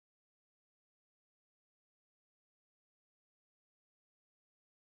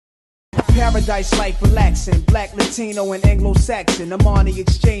paradise life relaxing. Black, Latino, and Anglo-Saxon. I'm on the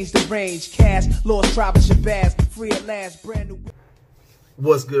exchange, the range. Cash, lost tribe of Shabazz. Free at last, brand new.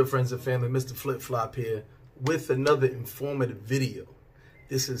 What's good, friends and family? MrFlipFlop here with another informative video.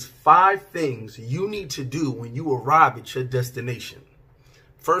 This is 5 things you need to do when you arrive at your destination.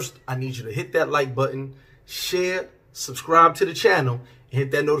 First, I need you to hit that like button, share, subscribe to the channel, and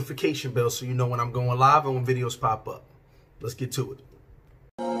hit that notification bell so you know when I'm going live and when videos pop up. Let's get to it.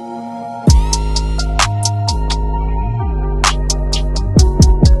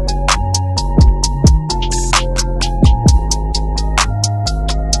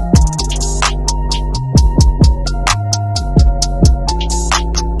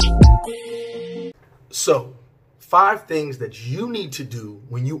 So, 5 things that you need to do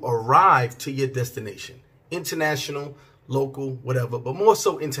when you arrive to your destination. International, local, whatever, but more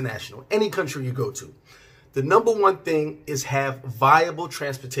so international, any country you go to. The number 1 thing is have viable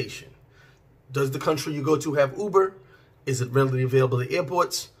transportation. Does the country you go to have Uber? Is it readily available at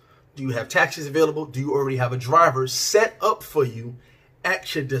airports? Do you have taxis available? Do you already have a driver set up for you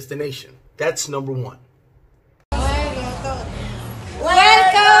at your destination? That's number 1.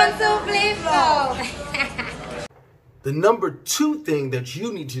 Welcome to FlipFlop. The number 2 thing that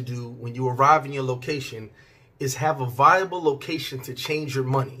you need to do when you arrive in your location is have a viable location to change your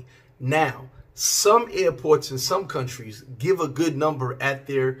money. Now, some airports in some countries give a good number at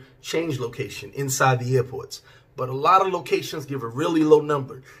their change location inside the airports, but a lot of locations give a really low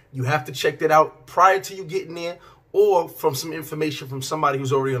number. You have to check that out prior to you getting there, or from some information from somebody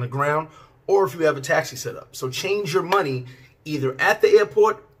who's already on the ground, or if you have a taxi set up. So change your money either at the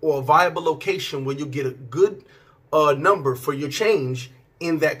airport or a viable location where you get a good number for your change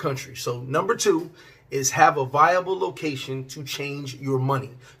in that country. So number 2 is have a viable location to change your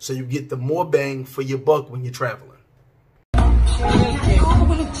money so you get the more bang for your buck when you're traveling.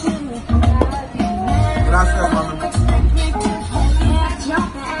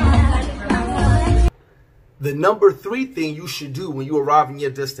 The number 3 thing you should do when you arrive in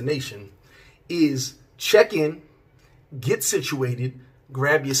your destination is check in, get situated,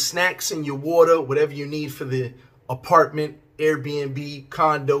 grab your snacks and your water, whatever you need for the apartment, Airbnb,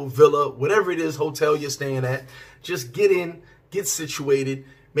 condo, villa, whatever it is, hotel you're staying at. Just get in, get situated,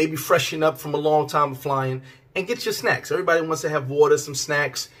 maybe freshen up from a long time of flying, and get your snacks. Everybody wants to have water, some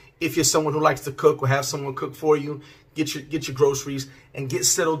snacks. If you're someone who likes to cook or have someone cook for you, get your groceries and get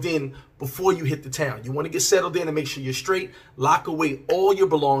settled in before you hit the town. You want to get settled in and make sure you're straight, lock away all your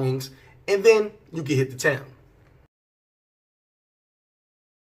belongings, and then you can hit the town.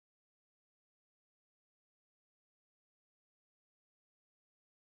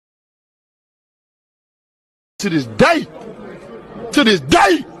 To this day, to this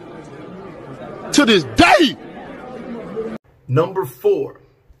day, to this day. Number 4,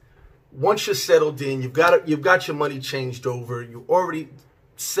 once you're settled in, you've got your money changed over, you're already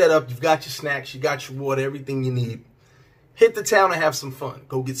set up, you've got your snacks, you got your water, everything you need. Hit the town and have some fun.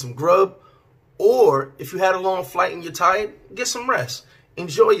 Go get some grub, or if you had a long flight and you're tired, get some rest.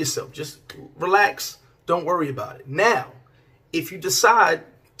 Enjoy yourself. Just relax. Don't worry about it. Now, if you decide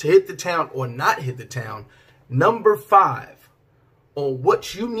to hit the town or not hit the town, number 5 on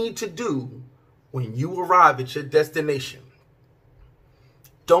what you need to do when you arrive at your destination.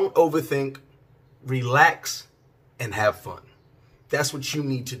 Don't overthink, relax, and have fun. That's what you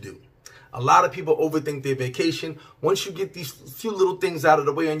need to do. A lot of people overthink their vacation. Once you get these few little things out of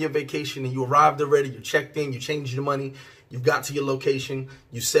the way on your vacation and you arrived already, you checked in, you changed your money, you've got to your location,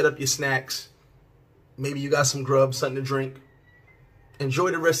 you set up your snacks, maybe you got some grub, something to drink. Enjoy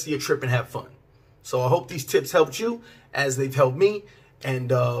the rest of your trip and have fun. So I hope these tips helped you as they've helped me, and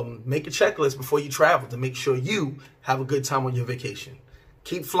make a checklist before you travel to make sure you have a good time on your vacation.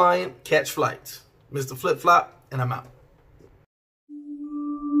 Keep flying, catch flights. MrFlipFlop, and I'm out.